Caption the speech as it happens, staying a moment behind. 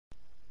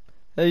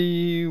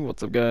Hey,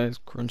 what's up guys?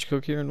 Crunch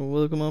Cook here and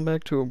welcome on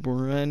back to a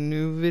brand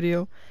new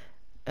video.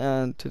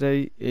 And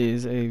today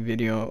is a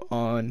video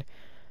on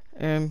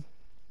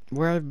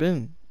where I've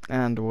been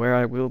and where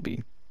I will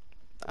be.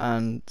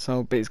 And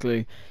so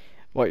basically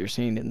what you're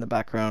seeing in the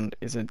background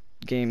is a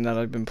game that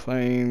I've been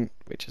playing,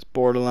 which is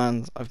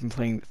Borderlands. I've been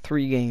playing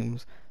 3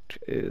 games, which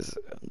is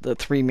the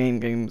 3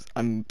 main games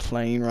I'm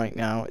playing right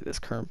now at this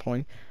current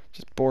point,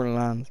 just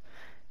Borderlands,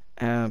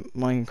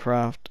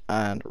 Minecraft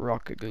and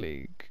Rocket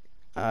League.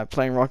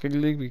 Playing Rocket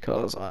League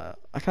because I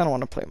kind of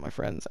want to play with my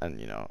friends, and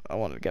I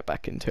wanted to get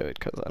back into it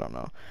because I don't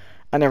know,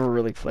 I never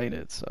really played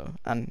it,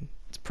 and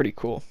it's pretty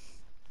cool.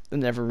 I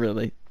never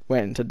really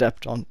went into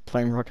depth on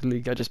playing Rocket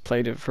League. I just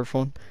played it for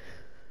fun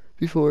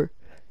before,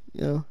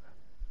 you know.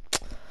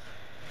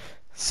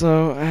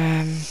 So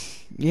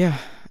yeah,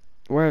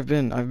 where I've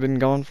been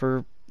gone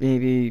for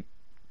maybe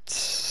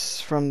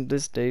from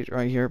this date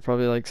right here,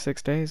 probably like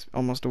 6 days,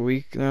 almost a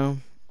week now,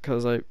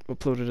 because I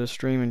uploaded a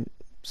stream and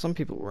some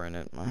people were in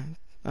it.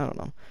 I don't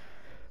know.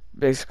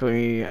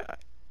 Basically,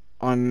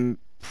 I'm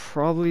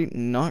probably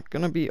not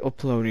gonna be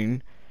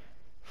uploading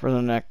for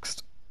the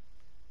next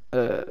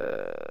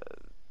uh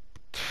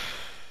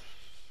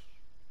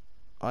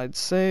I'd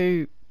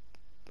say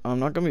I'm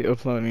not gonna be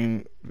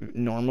uploading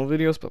normal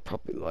videos, but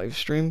probably live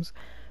streams.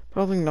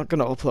 Probably not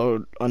gonna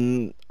upload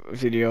a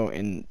video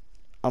in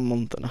a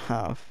month and a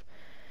half.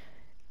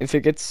 If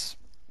it gets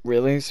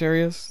really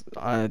serious,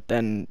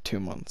 then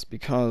 2 months,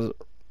 because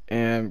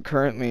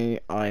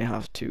currently I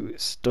have to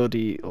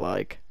study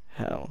like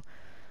hell,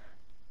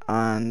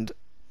 and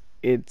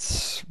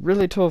it's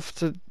really tough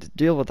to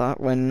deal with that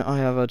when I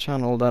have a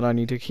channel that I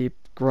need to keep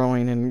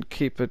growing and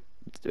keep it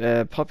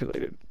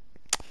populated.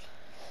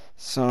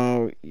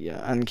 So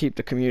yeah, and keep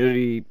the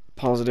community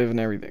positive and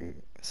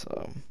everything.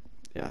 So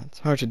yeah, it's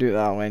hard to do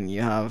that when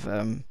you have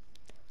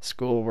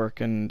schoolwork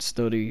and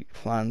study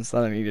plans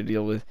that I need to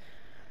deal with.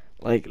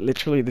 Like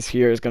literally, this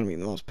year is gonna be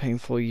the most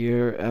painful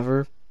year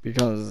ever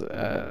because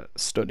just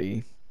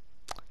study.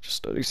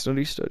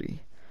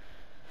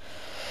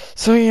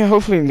 So yeah,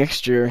 hopefully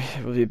next year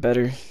it will be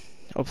better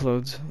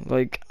uploads.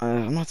 Like,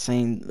 I'm not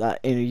saying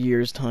that in a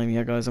year's time,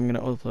 yeah, guys, I'm gonna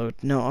upload.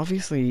 No,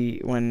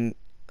 obviously when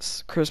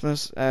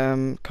Christmas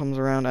comes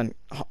around, and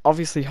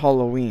obviously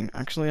Halloween.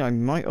 Actually, I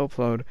might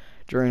upload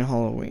during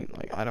Halloween.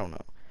 Like, I don't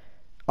know.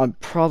 I'm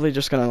probably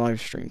just gonna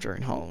live stream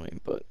during Halloween,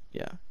 but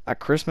yeah, at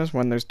Christmas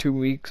when there's 2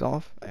 weeks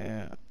off,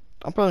 I'm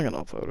probably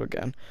gonna upload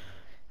again,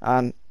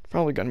 and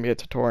probably gonna be a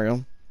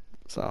tutorial.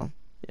 So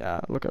yeah,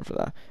 look out for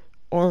that.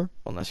 Or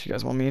unless you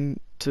guys want me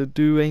to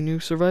do a new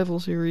survival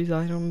series,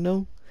 I don't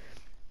know.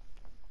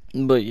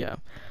 But yeah,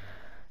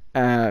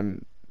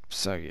 um,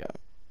 so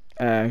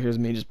yeah, here's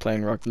me just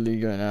playing Rocket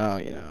League right now.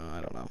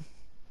 I don't know,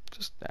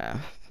 just I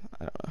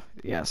don't know.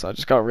 Yeah, so I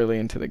just got really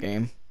into the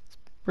game. It's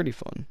pretty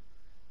fun.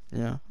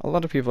 Yeah, a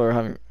lot of people are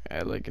having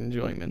like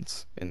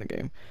enjoyments in the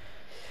game,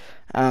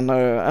 and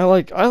I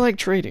like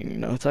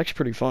trading. It's actually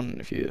pretty fun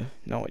if you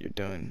know what you're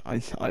doing.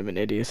 I'm an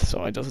idiot,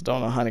 so I just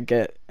don't know how to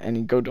get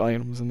any good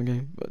items in the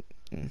game. But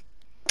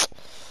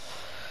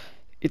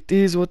it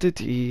is what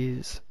it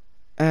is.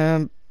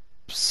 Um,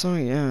 so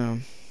yeah.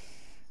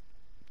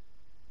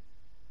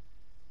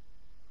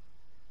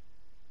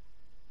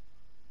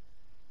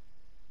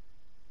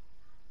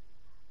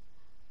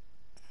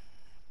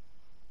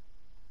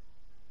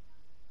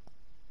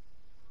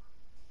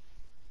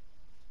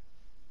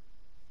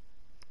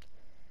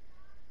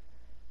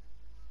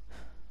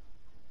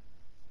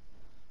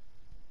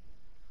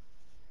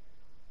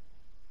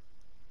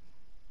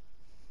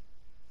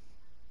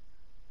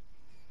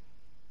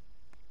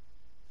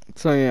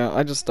 So yeah,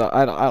 I just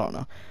I don't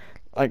know.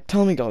 Like,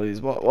 tell me,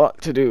 guys,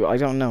 what to do. I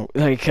don't know.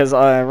 Like, cause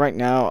right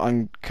now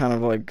I'm kind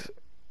of like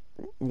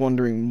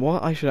wondering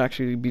what I should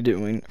actually be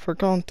doing for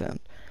content.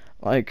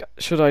 Like,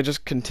 should I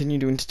just continue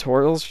doing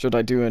tutorials? Should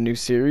I do a new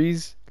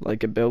series,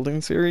 like a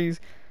building series?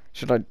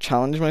 Should I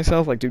challenge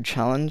myself, like do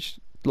challenge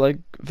like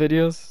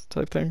videos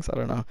type things? I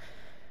don't know.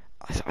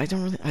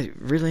 I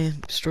really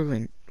am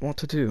struggling what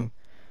to do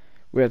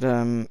with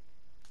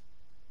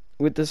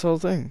with this whole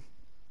thing.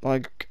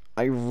 Like,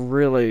 I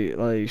really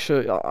like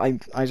should I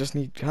just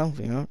need help,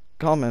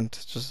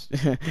 comment, just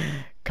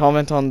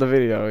comment on the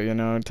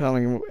video,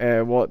 telling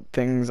what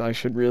things I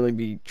should really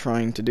be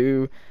trying to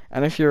do.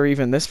 And if you're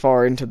even this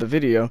far into the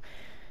video,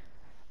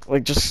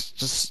 like,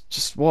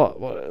 just what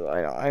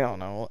I don't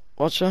know,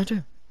 what should I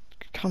do?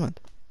 Comment,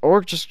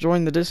 or just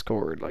join the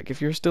Discord. Like,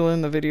 if you're still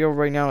in the video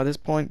right now at this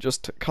point,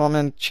 just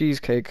comment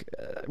cheesecake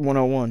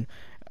 101,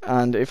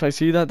 and if I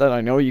see that I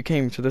know you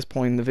came to this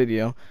point in the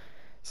video.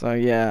 So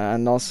yeah,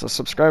 and also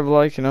subscribe,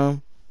 like,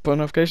 put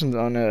notifications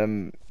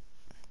on.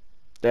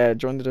 Yeah,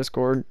 join the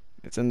Discord.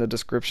 It's in the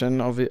description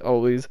of it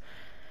always.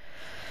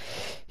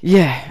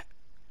 Yeah.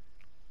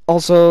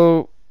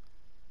 Also,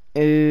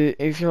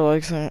 if you're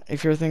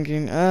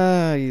thinking,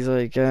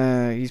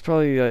 he's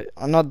probably,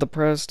 I'm not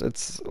depressed.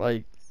 It's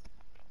like,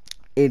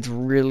 it's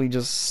really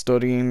just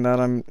studying that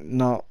I'm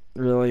not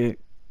really.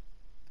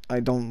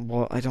 I don't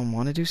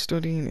want to do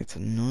studying. It's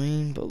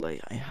annoying, but like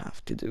I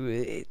have to do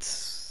it.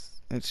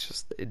 It's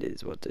just, it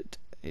is what it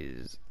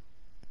is.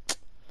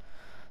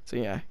 So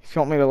yeah, if you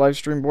want me to live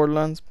stream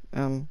Borderlands,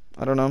 I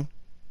don't know.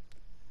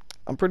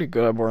 I'm pretty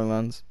good at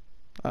Borderlands.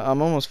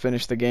 I'm almost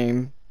finished the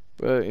game,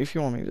 but if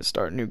you want me to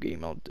start a new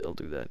game, I'll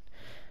do that.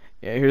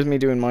 Yeah, here's me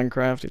doing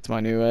Minecraft. It's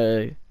my new,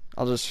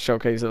 I'll just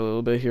showcase it a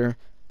little bit here.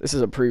 This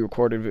is a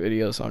pre-recorded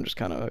video, so I'm just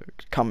kind of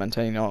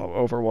commenting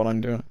over what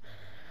I'm doing.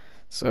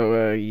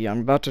 So, yeah, I'm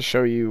about to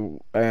show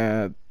you,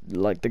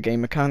 like, the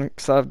game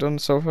mechanics I've done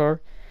so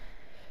far.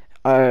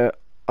 I'm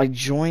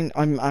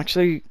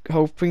actually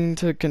hoping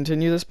to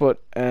continue this,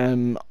 but,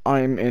 I'm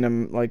in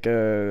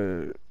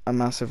a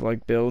massive,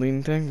 like,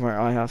 building thing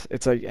where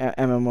it's like a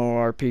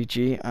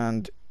MMORPG,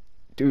 and,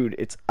 dude,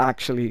 it's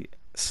actually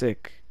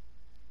sick.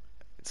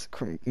 It's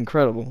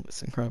incredible.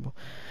 It's incredible.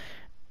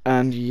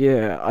 And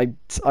yeah,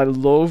 I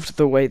loved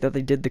the way that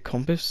they did the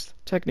compass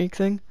technique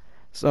thing.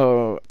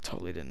 So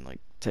totally didn't like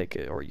take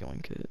it or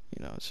yoink it,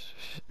 you know.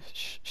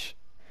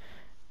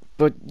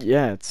 But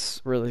yeah,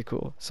 it's really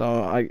cool.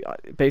 So I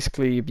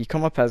basically you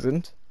become a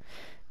peasant,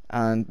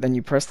 and then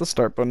you press the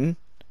start button.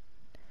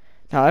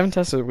 Now I haven't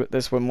tested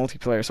this with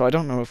multiplayer, so I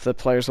don't know if the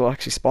players will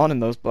actually spawn in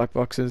those black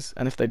boxes,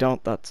 and if they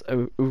don't, that's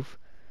oof.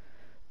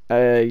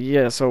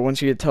 Yeah, so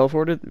once you get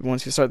teleported,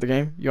 once you start the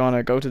game, you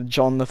wanna go to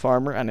John the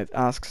farmer, and it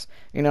asks,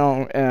 you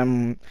know,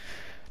 do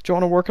you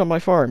wanna work on my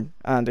farm?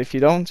 And if you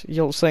don't,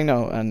 you'll say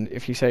no, and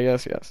if you say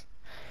yes, yes.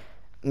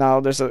 Now,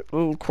 there's a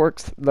little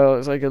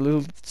there's like a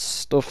little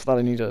stuff that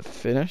I need to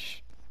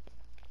finish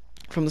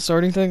from the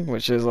starting thing,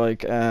 which is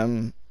like,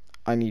 I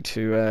need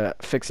to,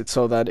 fix it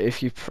so that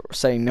if you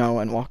say no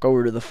and walk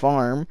over to the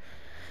farm,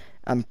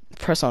 and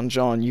press on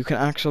John, you can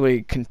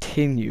actually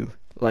continue,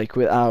 like,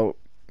 without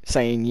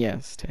saying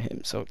yes to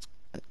him, so it's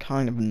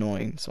kind of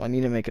annoying. So I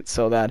need to make it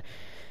so that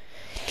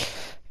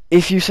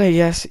if you say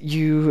yes,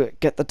 you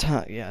get the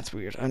time. Yeah, it's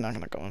weird. I'm not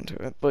gonna go into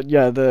it, but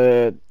yeah,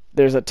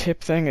 there's a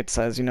tip thing. It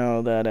says, you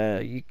know, that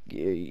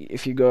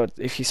if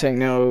you say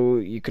no,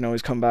 you can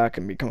always come back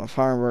and become a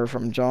farmer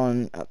from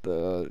John at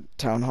the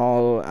town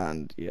hall.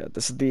 And yeah,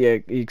 this is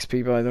the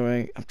EXP, by the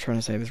way. I'm trying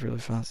to say this really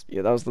fast.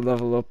 Yeah, that was the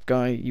level up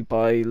guy. You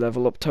buy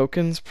level up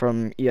tokens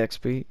from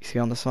EXP. You see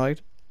on the side.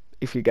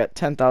 If you get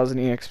 10,000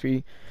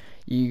 EXP,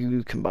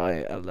 you can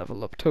buy a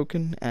level up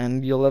token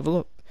and you'll level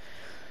up.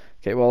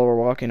 Okay, while we're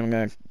walking, I'm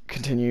gonna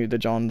continue the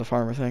John the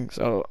Farmer thing.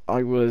 So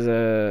I was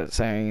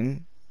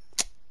saying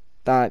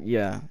that,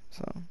 yeah.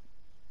 So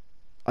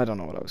I don't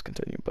know what I was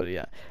continuing, but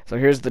yeah. So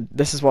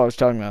this is what I was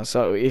talking about.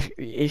 So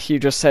if you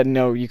just said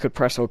no, you could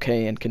press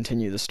OK and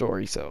continue the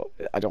story. So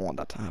I don't want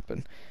that to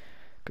happen,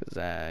 because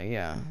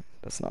yeah,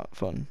 that's not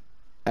fun.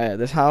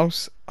 This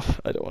house,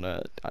 I don't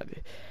wanna.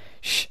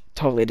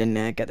 Totally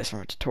didn't get this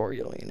from a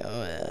tutorial, you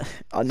know.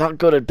 I'm not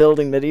good at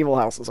building medieval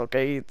houses,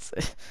 okay? It's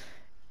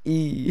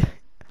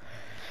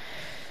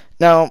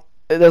Now,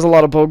 there's a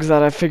lot of bugs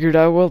that I figured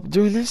out while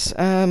doing this.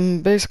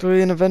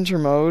 Basically in adventure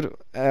mode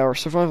or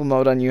survival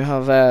mode, and you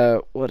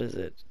have what is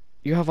it?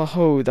 You have a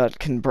hoe that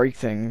can break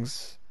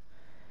things.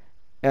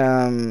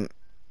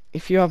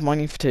 If you have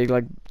mining fatigue,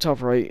 like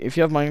top right, if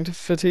you have mining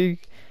fatigue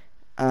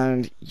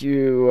and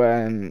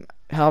you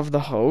have the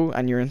hoe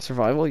and you're in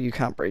survival, you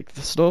can't break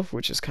the stuff,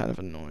 which is kind of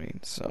annoying.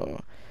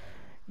 So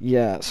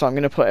yeah, so I'm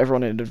gonna put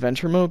everyone in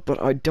adventure mode, but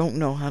I don't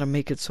know how to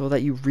make it so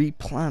that you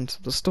replant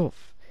the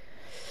stuff.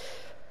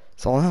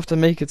 So I'll have to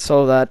make it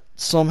so that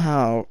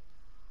somehow,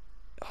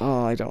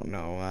 oh, I don't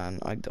know, man.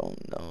 I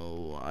don't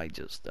know. I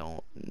just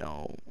don't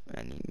know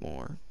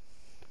anymore.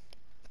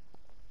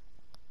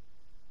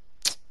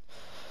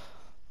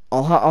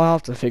 I'll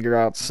have to figure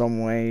out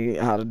some way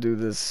how to do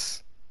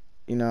this,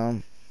 you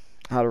know,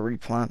 how to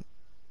replant.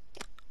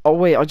 Oh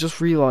wait, I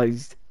just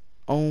realized.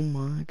 Oh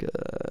my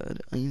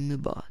god, I am a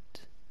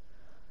bot.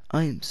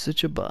 I am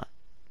such a bot.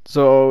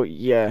 So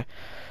yeah,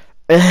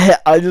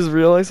 I just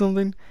realized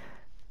something.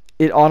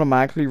 It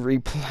automatically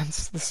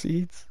replants the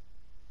seeds.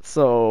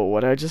 So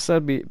what I just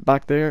said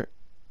back there,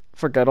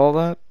 forget all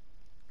that.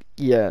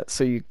 Yeah,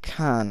 so you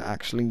can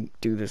actually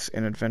do this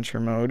in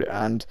adventure mode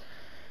and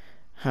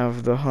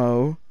have the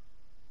hoe.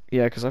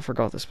 Yeah, because I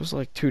forgot this was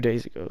like 2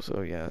 days ago.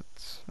 So yeah,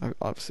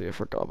 obviously I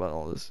forgot about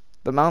all this.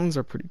 The mountains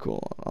are pretty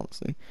cool,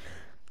 honestly.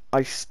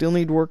 I still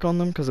need work on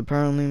them, because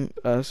apparently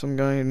some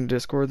guy in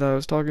Discord that I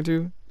was talking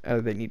to,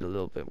 they need a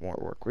little bit more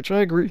work, which I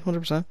agree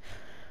 100%.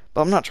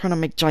 But I'm not trying to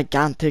make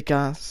gigantic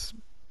ass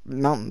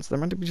mountains. They're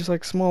meant to be just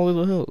like small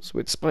little hills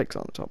with spikes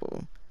on the top of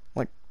them,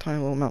 like tiny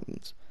little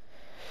mountains.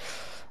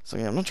 So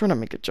yeah, I'm not trying to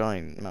make a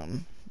giant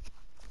mountain.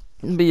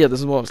 But yeah, this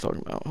is what I was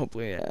talking about.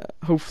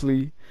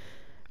 Hopefully,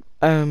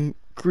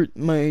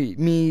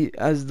 me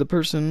as the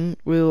person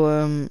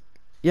will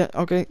yeah,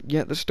 okay,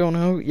 yeah, the stone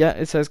hoe, yeah,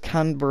 it says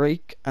can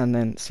break, and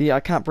then, see, I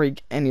can't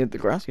break any of the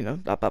grass, you know,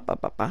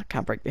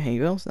 can't break the hay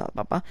bales,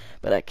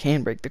 but I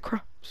can break the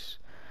crops.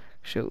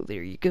 So,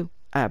 there you go,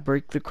 I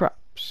break the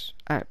crops,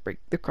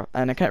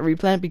 and I can't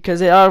replant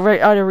because it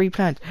already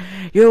auto-replants.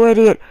 You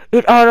idiot,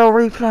 it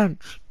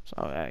auto-replants.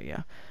 So,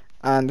 yeah,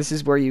 and this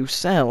is where you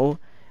sell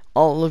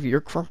all of your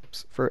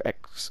crops for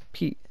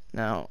XP.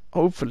 Now,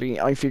 hopefully,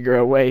 I figure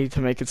a way to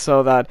make it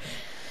so that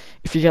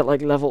if you get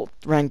like level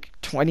rank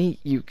 20,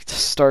 you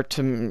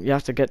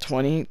have to get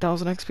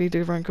 20,000 XP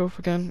to rank up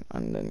again,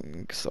 and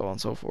then so on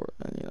and so forth,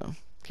 and you know,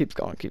 keeps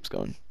going, keeps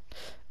going.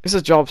 This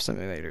is Job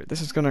Simulator.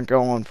 This is gonna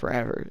go on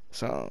forever.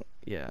 So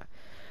yeah,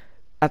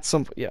 at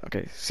some point, yeah.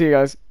 Okay, see you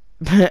guys.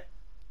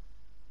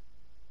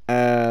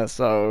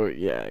 So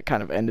yeah, it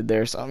kind of ended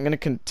there. So I'm gonna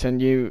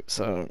continue.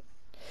 So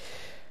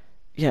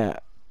yeah,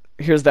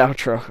 here's the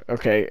outro.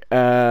 Okay.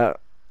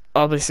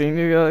 I'll be seeing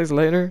you guys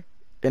later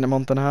in a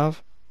month and a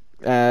half.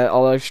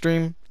 I'll live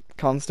stream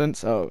constant,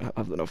 so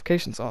have the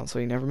notifications on so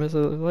you never miss a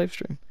live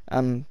stream.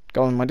 And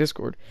go on my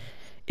Discord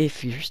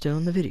if you're still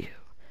in the video.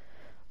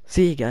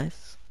 See you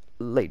guys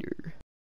later.